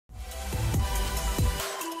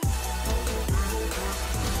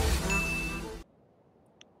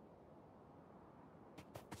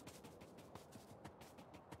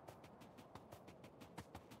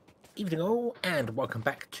evening all, and welcome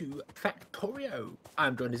back to Factorio.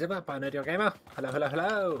 I'm joined as ever by Nerdy Gamer. Hello, hello,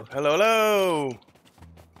 hello. Hello, hello.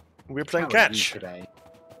 We're playing How are you catch. today?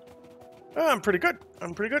 Oh, I'm pretty good.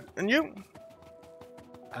 I'm pretty good. And you?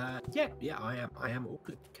 Yeah, I am all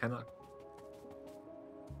good.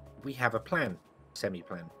 We have a plan,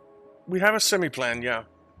 semi-plan. We have a semi-plan, yeah.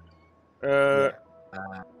 Yeah.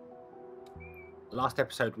 Last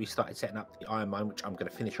episode we started setting up the iron mine, which I'm going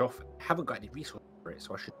to finish off. Haven't got any resources for it,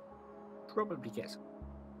 so I should probably get some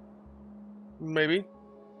Maybe.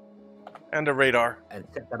 And a radar. and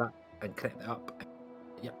set that up and connect that up.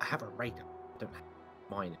 Yeah, I have a radar. I don't have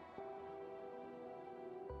mine,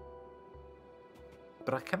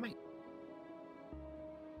 but I can make.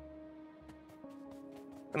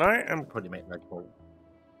 And I am Probably make those more.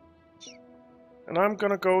 and I'm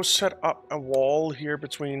gonna go set up a wall here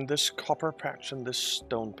between this copper patch and this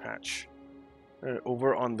stone patch.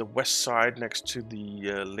 Over on the west side next to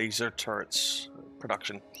the laser turrets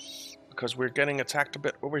production. Because we're getting attacked a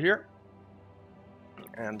bit over here.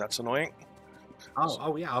 And that's annoying.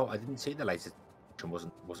 Oh yeah. Oh, I didn't see the laser.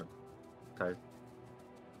 Wasn't. So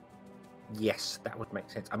yes, that would make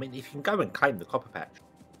sense. I mean, if you can go and claim the copper patch,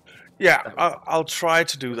 Yeah, I'll try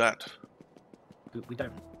to do that. we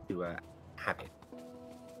don't need to have it.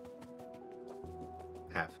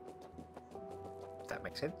 Have. Does that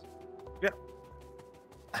make sense? Yeah.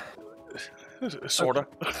 Sorta.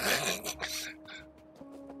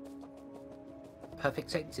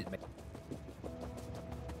 Perfect sense, it makes.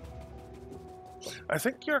 I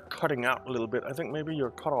think you're cutting out a little bit. I think maybe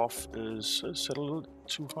your cutoff is set a little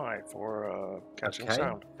too high for catching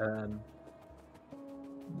sound.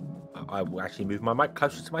 I will actually move my mic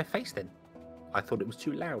closer to my face then. I thought it was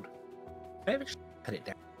too loud. Maybe just cut it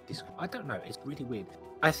down. I don't know. It's really weird.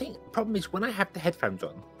 I think the problem is when I have the headphones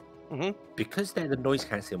on, because they're the noise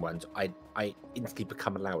cancelling ones, I instantly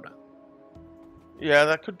become louder Yeah,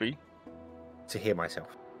 that could be. to hear myself.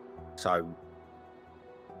 So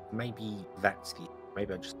maybe that's the.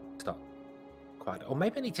 Maybe I just start quiet, or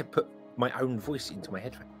maybe I need to put my own voice into my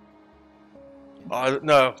headphones.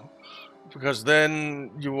 No, because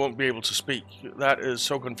then you won't be able to speak. That is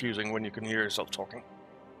so confusing when you can hear yourself talking.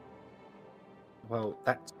 Well,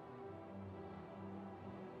 that's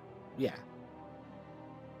yeah.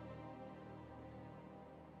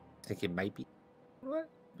 Thinking maybe. What?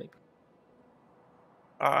 Maybe.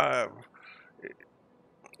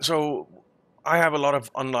 So I have a lot of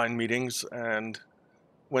online meetings, and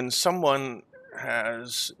when someone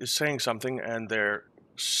is saying something and their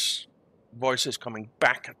voice is coming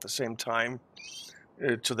back at the same time,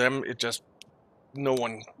 to them it just no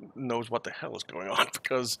one knows what the hell is going on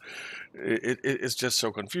because it's just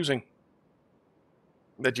so confusing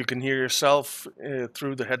that you can hear yourself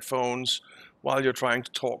through the headphones while you're trying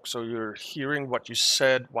to talk, so you're hearing what you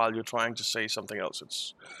said while you're trying to say something else.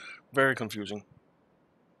 It's very confusing.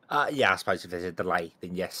 Yeah, I suppose if there's a delay,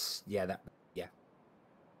 then yes, yeah, yeah.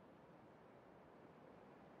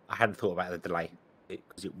 I hadn't thought about the delay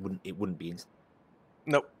because it wouldn't be instant.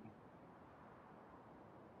 Nope.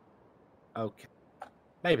 Okay,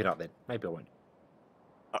 maybe not then. Maybe I won't.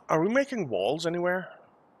 Are we making walls anywhere?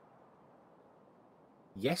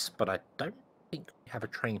 Yes, but I don't think we have a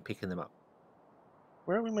train picking them up.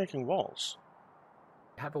 Where are we making walls?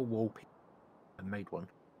 We have a wall pick. I made one.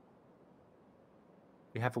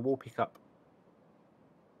 We have a wall pickup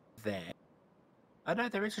there. Oh no,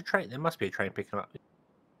 there is a train. There must be a train picking them up.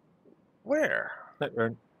 Where?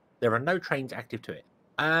 No, there are no trains active to it.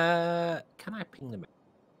 Can I ping them?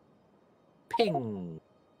 Ping.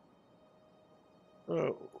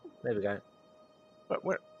 Oh, There we go. but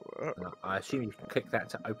where? I assume you can click that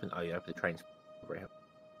to open. Oh, you open the trains.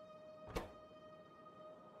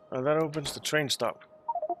 That opens the train stop.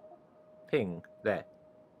 Ping there.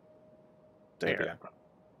 There. There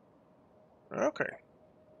we go. Okay.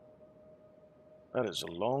 That is a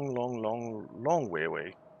long way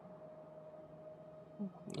away.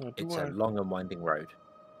 It's a long and winding road.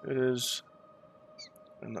 It is.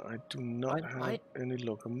 And I do not have any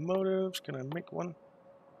locomotives. Can I make one?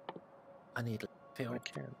 I need a field. I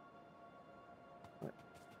can.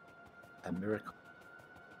 A miracle.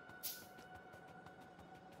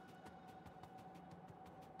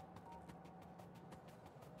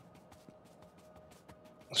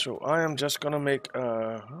 So I am just gonna make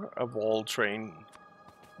a wall train.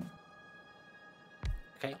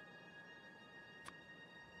 Okay.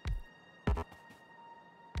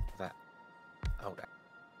 That. Hold on.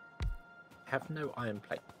 Have no iron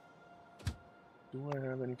plate. Do I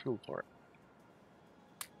have any fuel for it?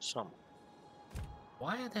 Some.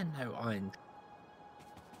 Why are there no iron?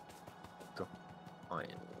 Drop iron.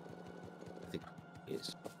 I think it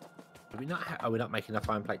is. Are we not making enough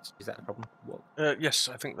iron plates? Is that a problem? What? Yes,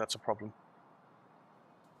 I think that's a problem.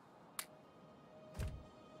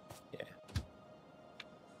 Yeah.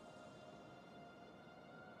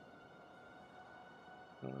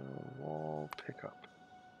 Wall pickup.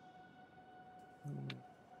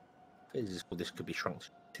 This could be shrunk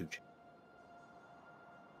to 2.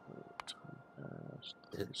 Time passed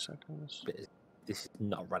 30 seconds. This is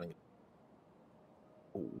not running.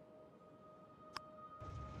 Ooh.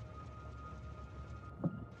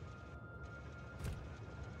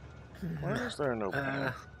 Why is there no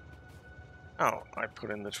pan? Oh, I put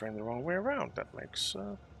in the train the wrong way around. That makes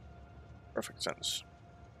perfect sense.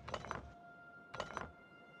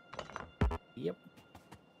 Yep.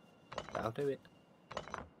 That'll do it.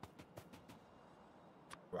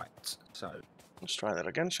 Right, so... Let's try that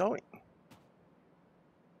again, shall we?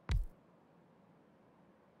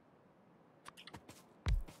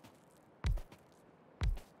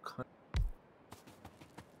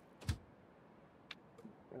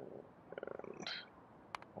 And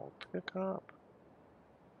I'll pick up.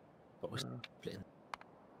 What was splitting?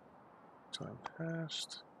 Time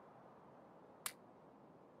passed.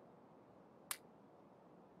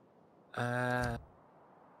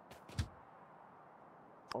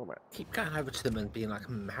 Oh man. Keep going over to them and being like,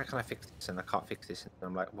 how can I fix this? And I can't fix this. And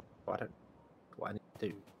I'm like, well, what I need to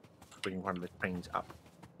do? Bring one of the trains up.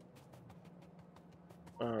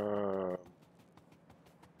 I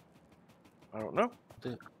don't know.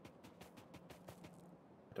 I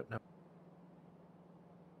don't know.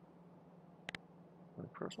 My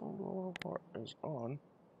personal roll part is on,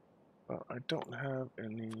 but I don't have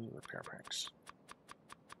any repair packs.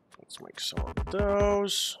 Let's make some of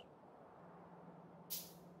those.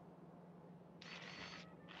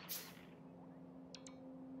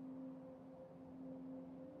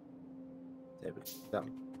 There we go.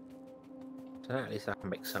 So now at least I can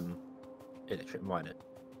make some electric miner.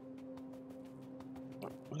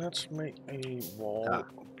 Let's make a wall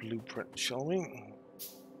blueprint, shall we?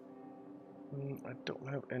 I don't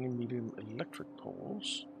have any medium electric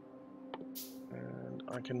poles. And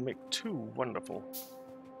I can make 2. Wonderful.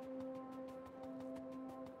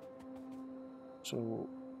 So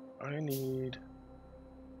I need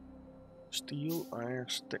steel, iron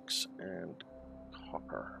sticks, and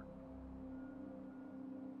copper.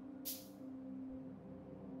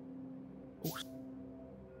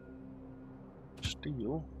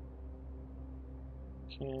 Steel.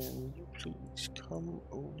 Can you please come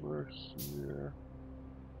over here,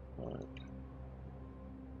 like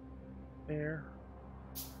there?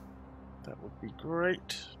 That would be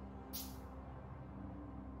great.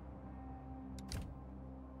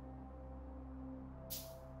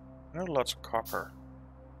 I have lots of copper,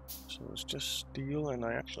 so it's just steel, and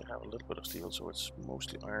I actually have a little bit of steel, so it's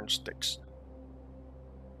mostly iron sticks.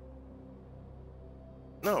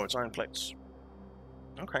 No, it's iron plates.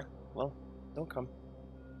 Okay, well, they'll come.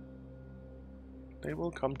 They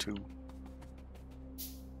will come too.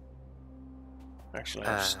 Actually,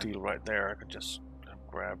 I have steel right there. I could just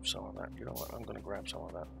grab some of that. You know what? I'm going to grab some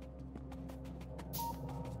of that.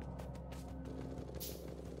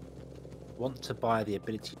 Want to buy the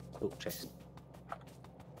ability to sort chest.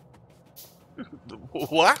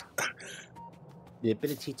 What? The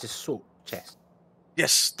ability to sort chest.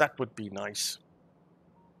 Yes, that would be nice.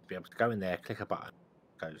 Be able to go in there, click a button.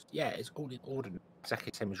 Goes, yeah, it's all in order.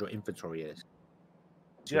 Exactly the same as your inventory is.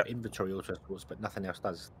 So your inventory also sorts, but nothing else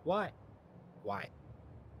does. Why? Why?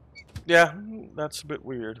 Yeah, that's a bit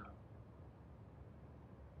weird.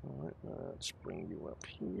 Alright, let's bring you up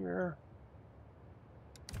here.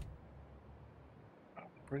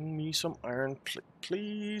 Bring me some iron plate,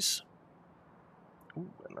 please.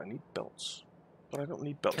 Ooh, and I need belts. But I don't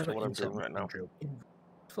need belts for what I'm doing right now.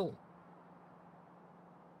 Full.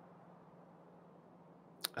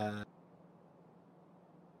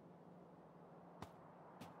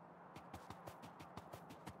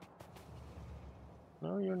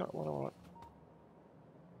 No, you're not what I want.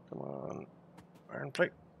 Come on. Iron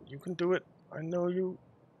plate, you can do it. I know you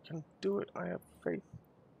can do it. I have faith.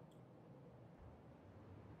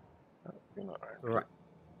 No, you're not iron plate. Right.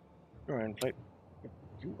 You're iron plate.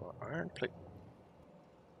 You are iron plate.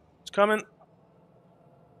 It's coming.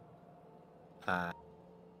 I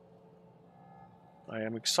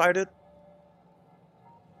am excited.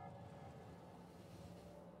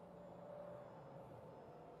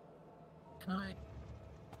 Can I?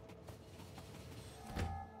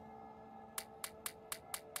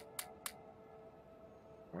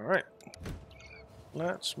 All right.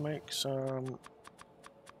 Let's make some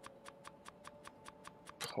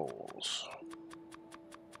poles.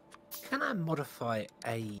 Can I modify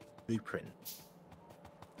a blueprint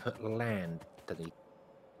put land underneath?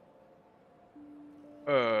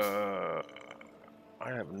 I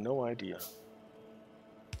have no idea.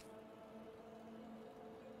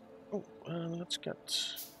 Oh, let's get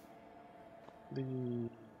the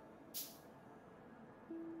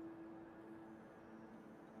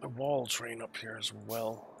wall train up here as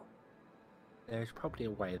well. There's probably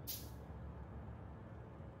a way.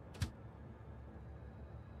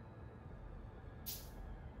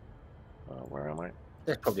 Where am I?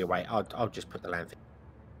 There's probably a way. I'll just put the landfill.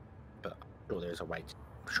 But I'm sure there's a way.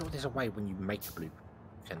 I'm sure there's a way when you make a blueprint.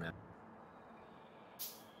 You can,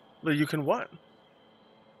 Well, you can what?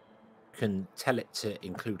 can tell it to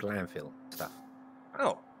include landfill stuff.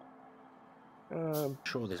 Oh. I'm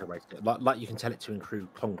sure there's a way to do it. Like you can tell it to include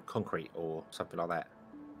concrete or something like that.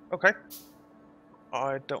 Okay.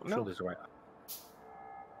 I don't I'm know. sure there's a way.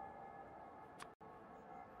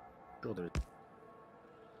 I'm sure there is.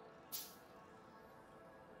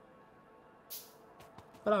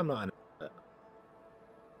 But I'm not an expert.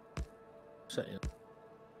 Certainly.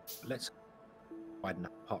 Let's widen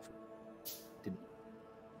up apart from didn't.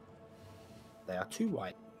 They are too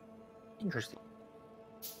wide. Interesting.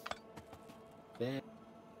 There.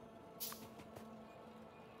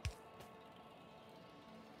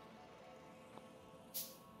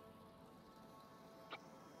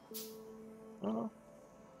 Uh-huh.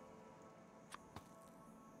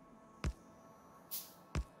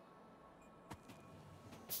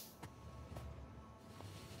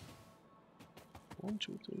 One,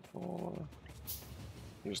 two, three, four.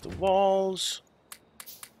 Here's the walls.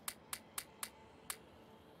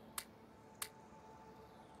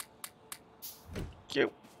 Thank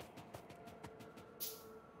you.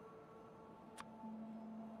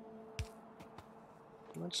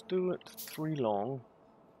 Let's do it 3 long.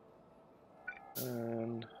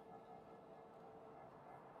 And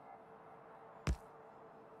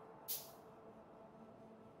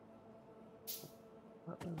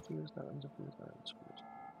that interferes, that interferes, that interferes.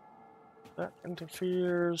 That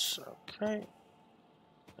interferes, okay.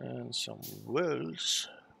 And some walls.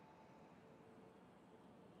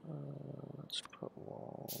 Let's put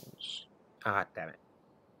walls. Ah, damn it.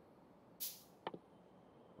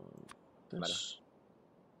 This.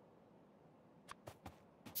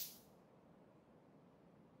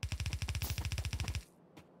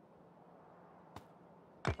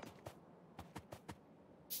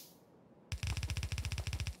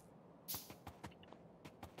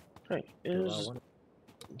 Okay, is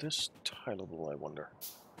this tileable, I wonder?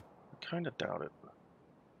 I kind of doubt it.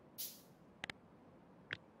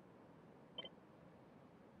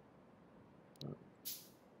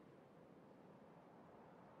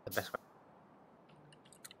 The best way.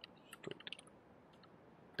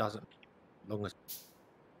 Doesn't. Long as.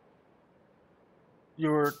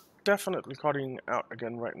 You're definitely cutting out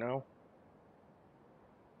again right now.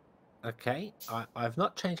 Okay, I've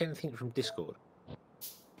not changed anything from Discord.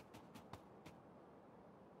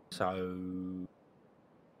 So.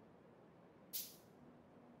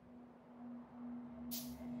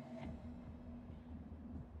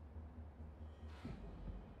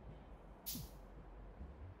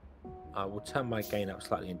 I will turn my gain up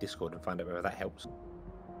slightly in Discord and find out whether that helps.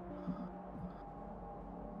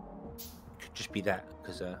 Could just be that,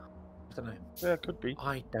 because I don't know. Yeah, it could be.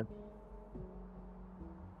 I don't.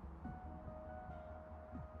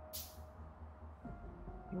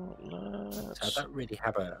 So I don't really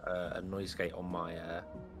have a noise gate on my.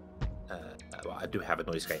 Well, I do have a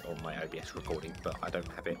noise gate on my OBS recording, but I don't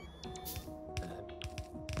have it.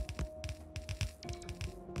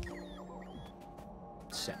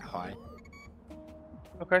 Set high.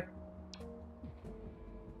 Okay. I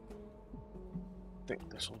think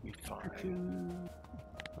this will be fine.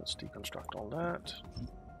 Let's deconstruct all that.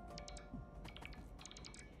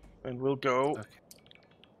 And we'll go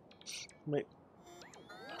make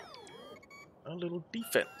a little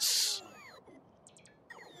defense.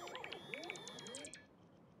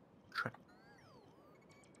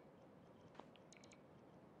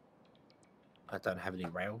 I don't have any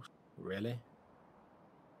rails, really.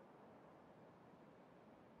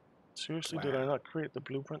 Seriously, did I not create the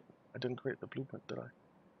blueprint? I didn't create the blueprint, did I?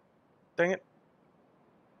 Dang it.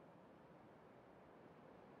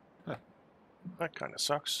 Huh. That kind of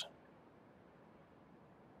sucks.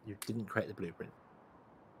 You didn't create the blueprint.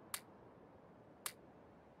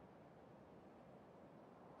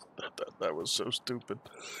 That was so stupid.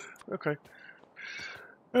 Okay.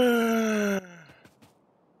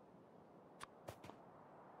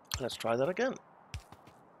 Let's try that again.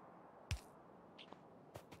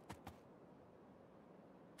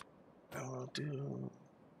 And we'll do...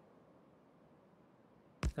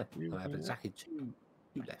 I have exactly 2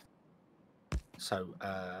 2 left. So,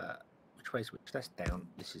 which way is which? That's down.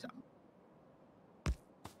 This is up.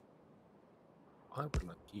 I would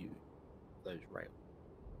like you those rails.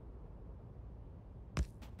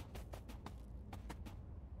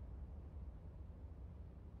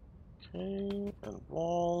 Okay, and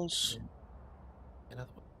walls. Another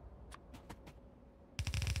one.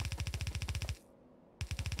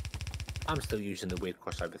 I'm still using the weird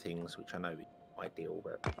crossover things, which I know is ideal,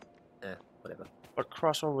 but whatever. What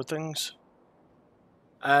crossover things?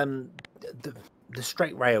 The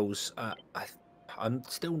straight rails. I'm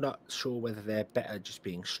still not sure whether they're better just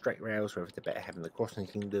being straight rails, or if they're better having the crossing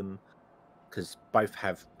kingdom, because both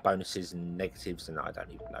have bonuses and negatives, and I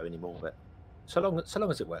don't even know anymore. But so long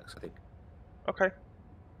as it works, I think. Okay.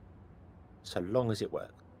 So long as it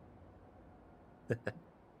works.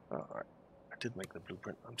 All right. I did make the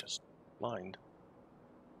blueprint. I'm just blind.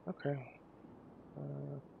 Okay.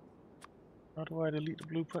 How do I delete the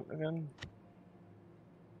blueprint again?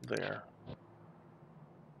 There.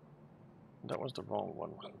 That was the wrong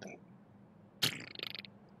one, I think.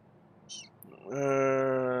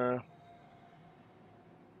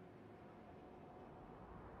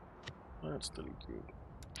 Let's delete you.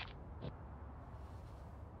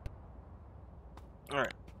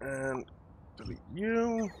 Alright, and delete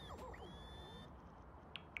you.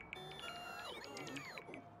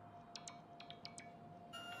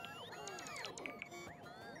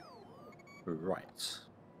 Right.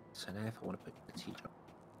 So now if I want to put the teacher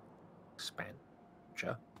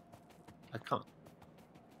expander, I can't.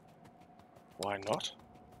 Why not?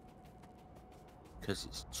 Because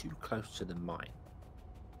it's too close to the mine.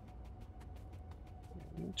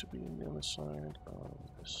 You need to be on the other side of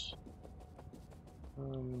this.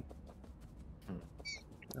 And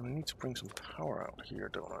I need to bring some power out here,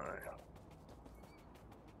 don't I?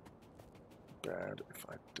 Bad if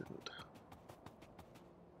I didn't.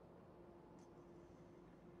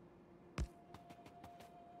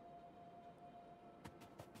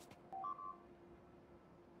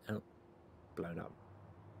 Oh, blown up.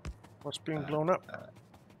 What's being blown up?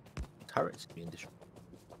 Turrets being destroyed.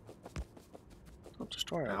 Don't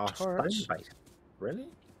destroy our Our turrets. stone base. Really?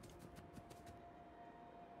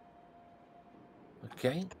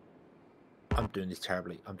 Okay. I'm doing this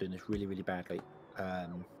terribly. I'm doing this really, really badly.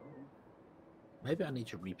 Maybe I need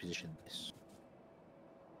to reposition this.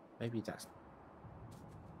 Maybe that's...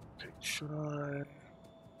 Okay, should I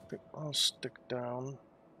think I'll stick down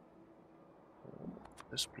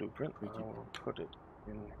this blueprint. I will put it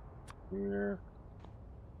in here,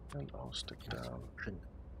 and I'll stick down. I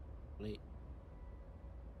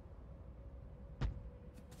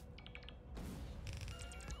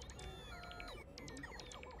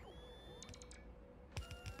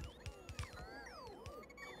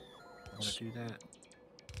want to do that.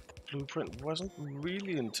 Blueprint wasn't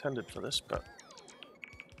really intended for this, but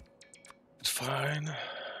it's fine.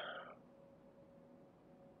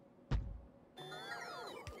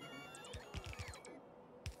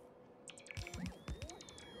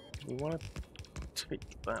 We want to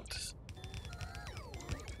take that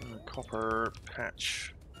copper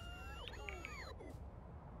patch.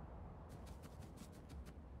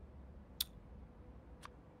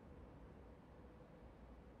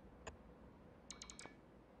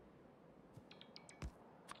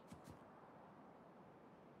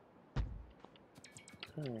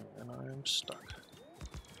 Okay, and I am stuck.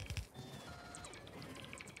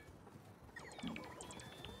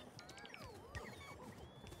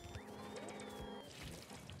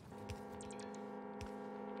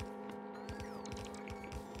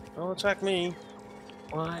 Don't attack me.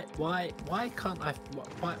 Why can't I?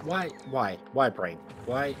 Why, brain?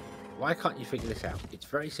 Why can't you figure this out? It's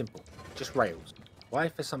very simple. Just rails. Why,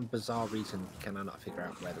 for some bizarre reason, can I not figure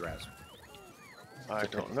out where the rails are? I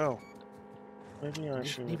don't know. Maybe I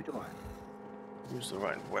should Neither do I. use the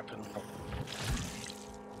right weapon.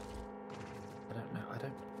 I don't know. I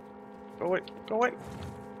don't. Go away! Go away!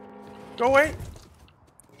 Go away!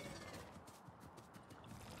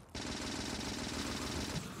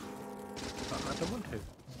 I don't want to.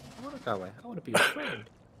 I want to go away. I want to be your friend.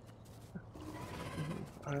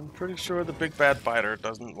 I'm pretty sure the big bad biter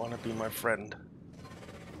doesn't want to be my friend.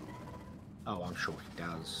 Oh, I'm sure he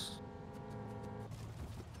does.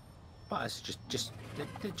 But it's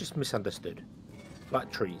they're just misunderstood,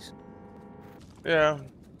 like trees. Yeah.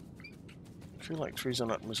 I feel like trees are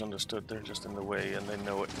not misunderstood. They're just in the way, and they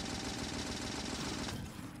know it.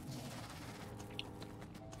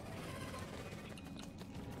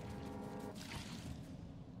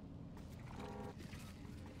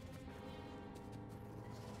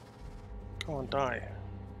 Come on, die.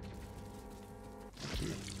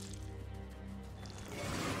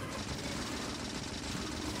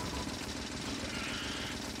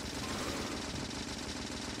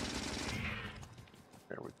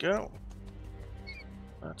 go.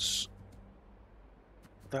 That's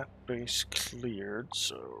that base cleared,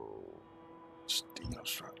 so let's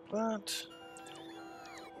deconstruct that.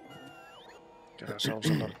 Get ourselves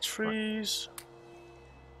a lot of trees.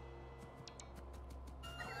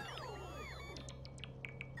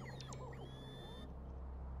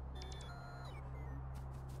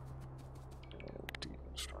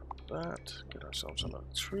 Deconstruct that. Get ourselves a lot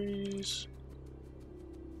of trees.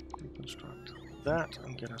 Deconstruct that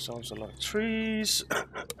and get ourselves a lot of trees.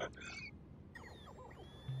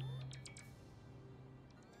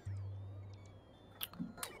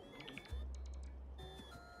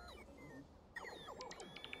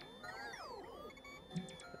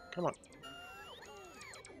 Come on.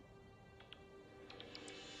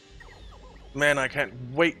 Man, I can't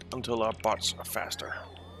wait until our bots are faster.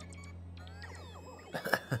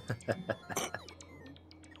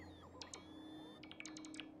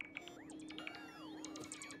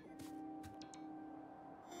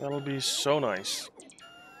 That'll be so nice.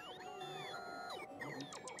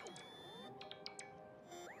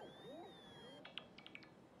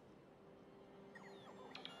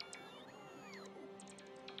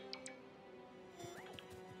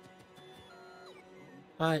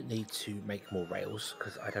 I need to make more rails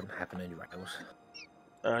because I don't have any rails.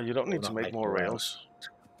 You don't need to make more rails.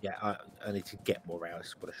 Yeah, I need to get more rails.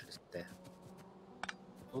 Is what I should have said there.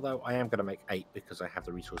 Although I am going to make 8 because I have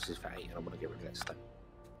the resources for 8 and I want to get rid of that stuff.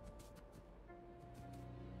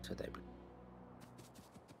 So there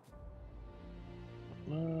we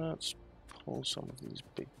go. Let's pull some of these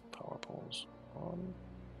big power poles on.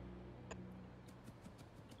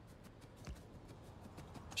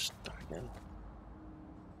 Start again.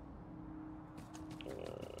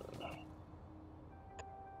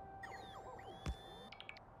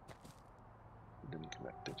 Didn't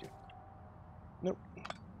connect, did you? Nope.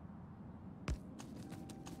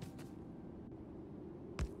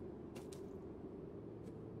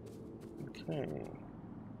 Okay.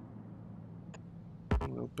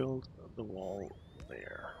 We'll build the wall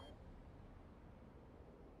there.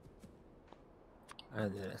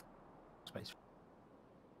 And space.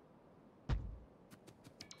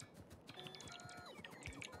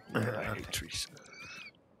 Yeah, I hate trees.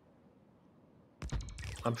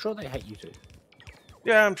 I'm sure they hate you too.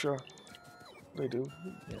 Yeah, I'm sure they do.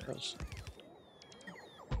 Yeah. Because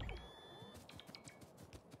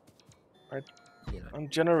I'm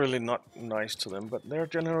generally not nice to them, but they're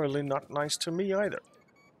generally not nice to me either.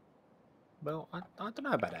 Well, I don't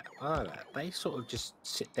know about that. I don't know about that. They sort of just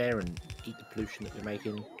sit there and eat the pollution that we're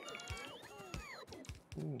making.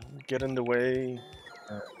 Get in the way.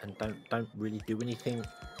 And don't really do anything,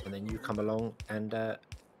 and then you come along and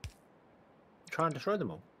try and destroy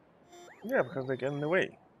them all. Yeah, because they get in the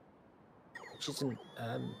way. Which isn't,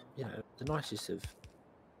 you know, the nicest of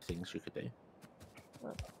things you could do.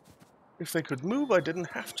 If they could move, I didn't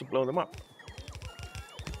have to blow them up.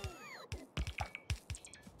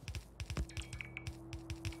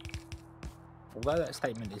 Although that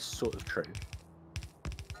statement is sort of true,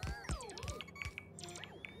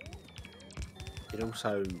 it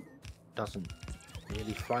also doesn't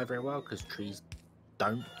really fly very well because trees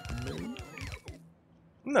don't move.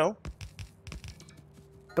 No.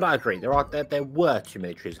 But I agree, there were too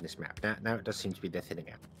many trees in this map. Now it does seem to be they're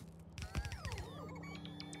thinning out.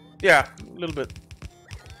 Yeah, a little bit.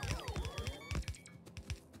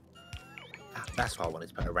 That's why I wanted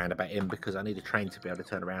to put a roundabout in, because I need a train to be able to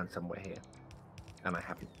turn around somewhere here. And I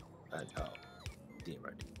haven't. Oh, dear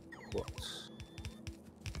road.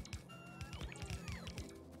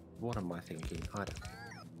 What am I thinking? I don't.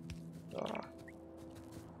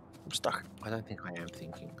 I'm stuck. I don't think I am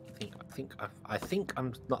thinking. I think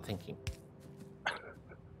I'm not thinking.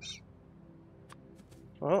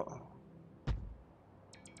 Well.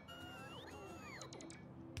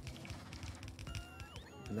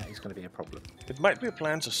 And that is going to be a problem. It might be a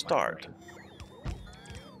plan to start.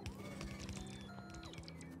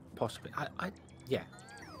 Possibly. Yeah.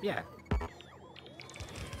 I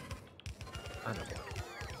know what.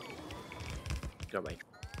 Go away.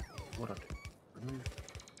 What on? Remove.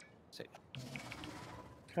 Section.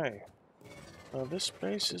 Okay. Now this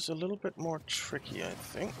space is a little bit more tricky, I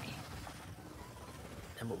think.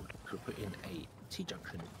 And what we'll put in a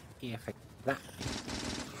T-junction. Effect that.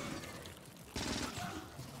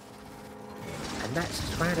 And that's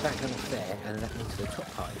roundabout going off there, and that means the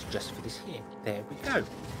top part is just for this here. There we go.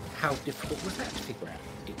 How difficult was that to figure out?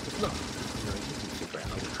 It was not. No, it didn't figure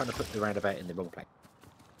out. I was trying to put the roundabout in the wrong place.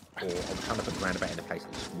 Or I was trying to put the roundabout in a place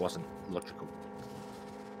that just wasn't logical.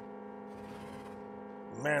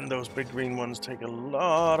 Man, those big green ones take a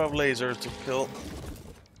lot of lasers to kill.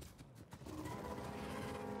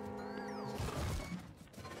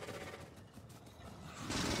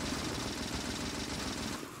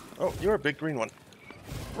 You're a big green one.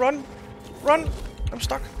 Run! Run! I'm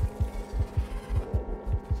stuck.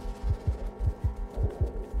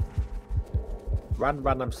 Run,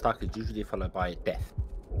 run, I'm stuck is usually followed by death.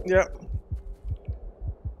 Yeah.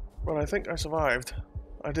 But I think I survived.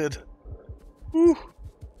 I did. Whew.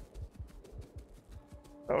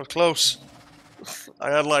 That was close. I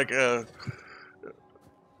had like a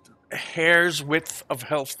hair's width of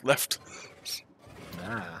health left.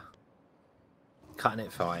 Ah. Cutting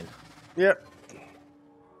it fine. Yep.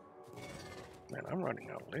 Man, I'm running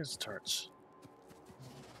out of laser turrets.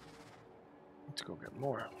 Need to go get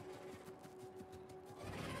more.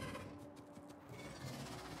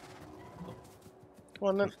 Come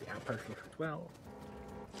on then. The outpost as well.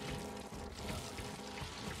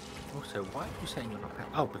 Also, why are you saying you're not power?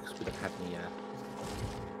 Oh, because we don't have any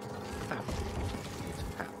power. Need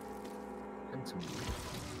some power. And some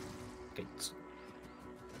gates.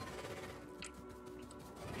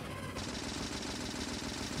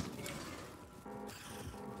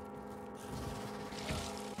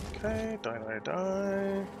 Okay,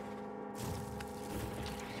 die.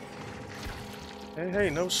 Hey,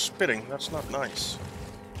 no spitting. That's not nice.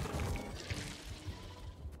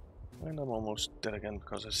 And I'm almost dead again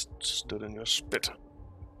because I stood in your spit.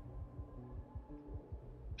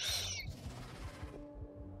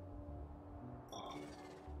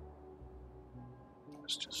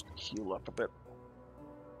 Let's just heal up a bit.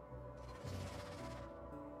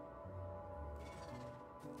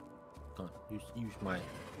 Oh, use my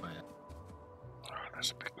Oh,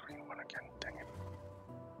 there's a big green one again. Dang it.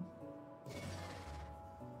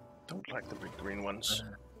 Don't like the big green ones.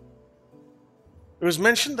 It was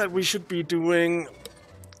mentioned that we should be doing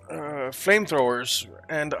flamethrowers,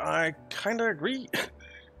 and I kind of agree.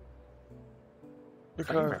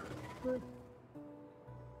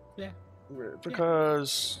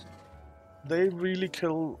 Because they really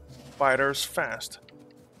kill fighters fast.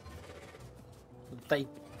 They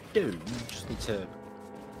do. You just need to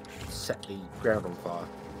set the ground on fire.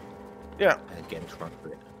 Yeah. And again, try and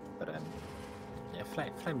do it. But yeah,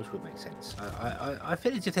 flamers would make sense. I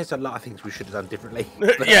feel as if there's a lot of things we should have done differently.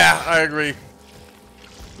 Yeah, I agree.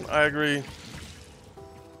 I agree.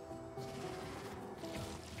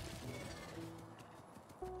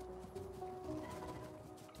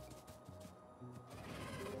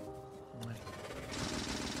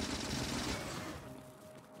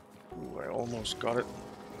 Ooh, I almost got it.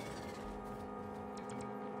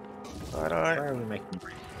 Where are we making?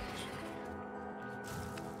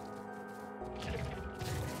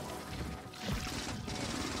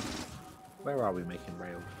 Where are we making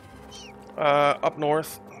rails? Up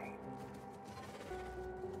north.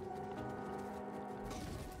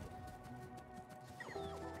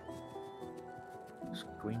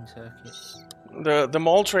 Green circuit. The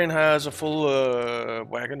mall train has a full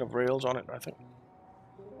wagon of rails on it, I think.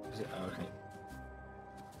 Is it? Oh, okay.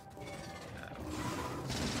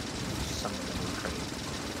 Some of them are train.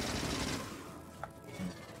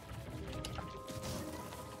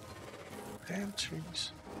 Damn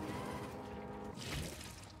trees.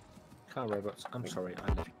 Car robots. I'm sorry. I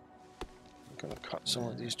live. I'm gonna cut some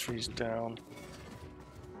of these trees down.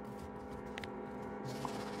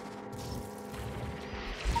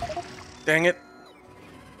 Dang it!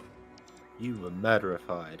 You were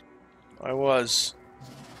murderified. I was.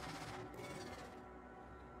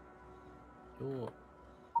 You're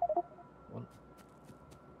one.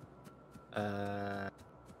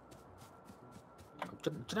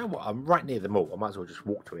 Do you know what? I'm right near the mall. I might as well just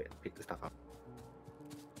walk to it and pick the stuff up.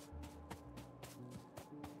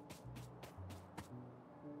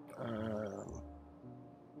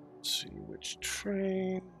 Let's see which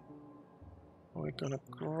train are we gonna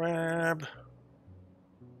grab.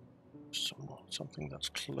 Something that's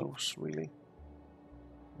close, really.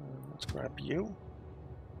 Let's grab you.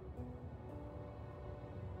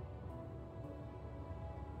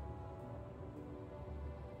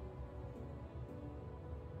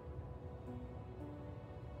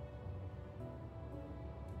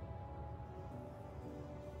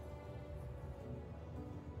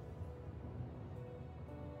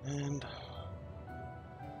 And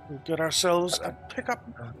we get ourselves a pickup.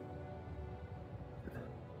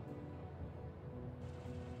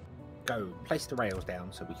 Go place the rails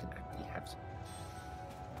down so we can actually have some.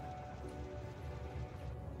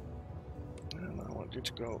 And I want you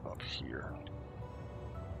to go up here.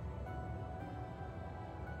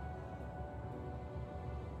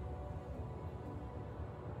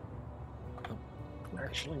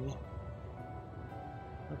 Actually,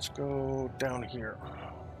 let's go down here.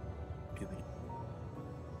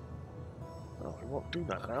 Oh, we won't do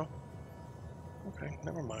that now. Okay,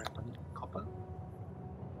 never mind. Copper.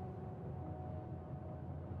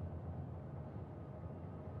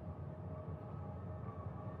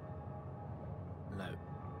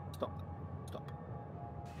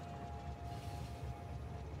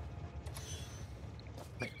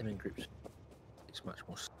 them in groups. It's much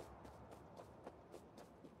more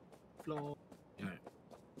floor. You know.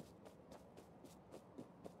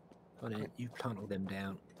 Got it. You plant all them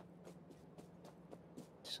down.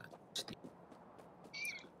 So,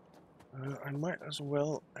 I might as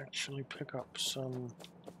well actually pick up some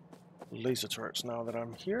laser turrets now that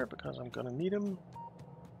I'm here, because I'm gonna need them.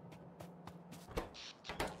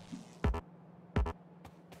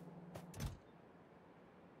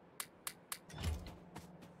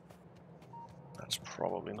 That's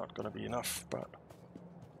probably not gonna be enough, but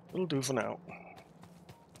it'll do for now.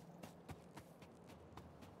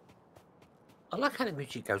 I like how the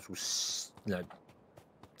music goes all, you know,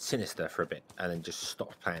 sinister for a bit and then just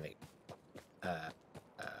stops playing it.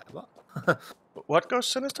 What? What goes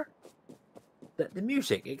sinister? The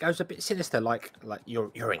music, it goes a bit sinister, like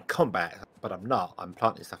you're in combat, but I'm not. I'm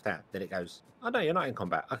planting stuff down. Then it goes, oh no, you're not in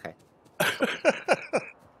combat. Okay.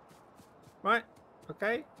 Right.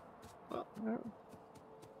 Okay. Well,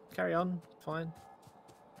 carry on. Fine.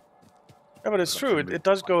 Yeah, but it's true. It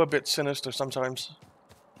does go a bit sinister sometimes.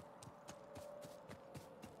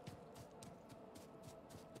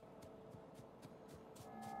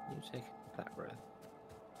 Music, that breath.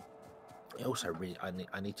 Also, really,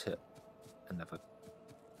 I need to another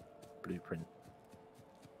blueprint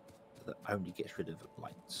that only gets rid of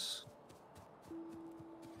lights,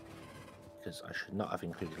 because I should not have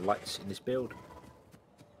included lights in this build.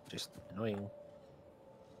 Just annoying.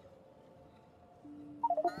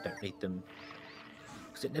 I don't need them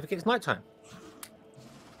because it never gets nighttime.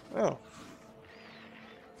 Oh,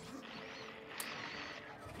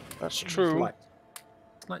 that's true.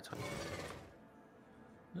 It's nighttime.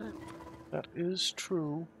 No. That is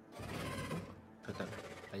true. Put that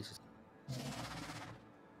lasers.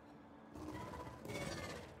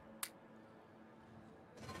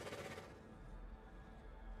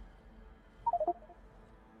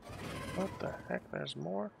 What the heck? There's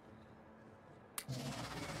more?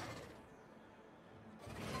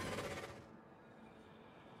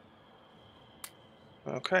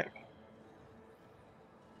 Okay.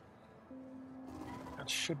 That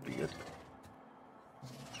should be it.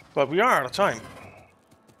 But we are out of time.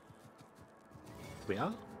 We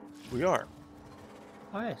are? We are.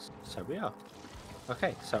 Oh yes, so we are.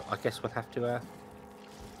 Okay, so I guess we'll have to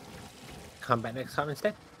come back next time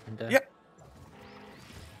instead. And, yep.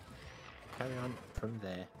 Carry on from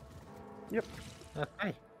there. Yep.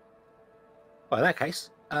 Okay. Well, in that case,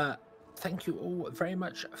 thank you all very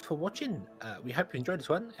much for watching. We hope you enjoyed this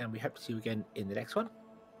one, and we hope to see you again in the next one.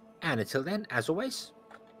 And until then, as always,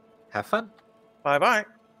 have fun. Bye-bye.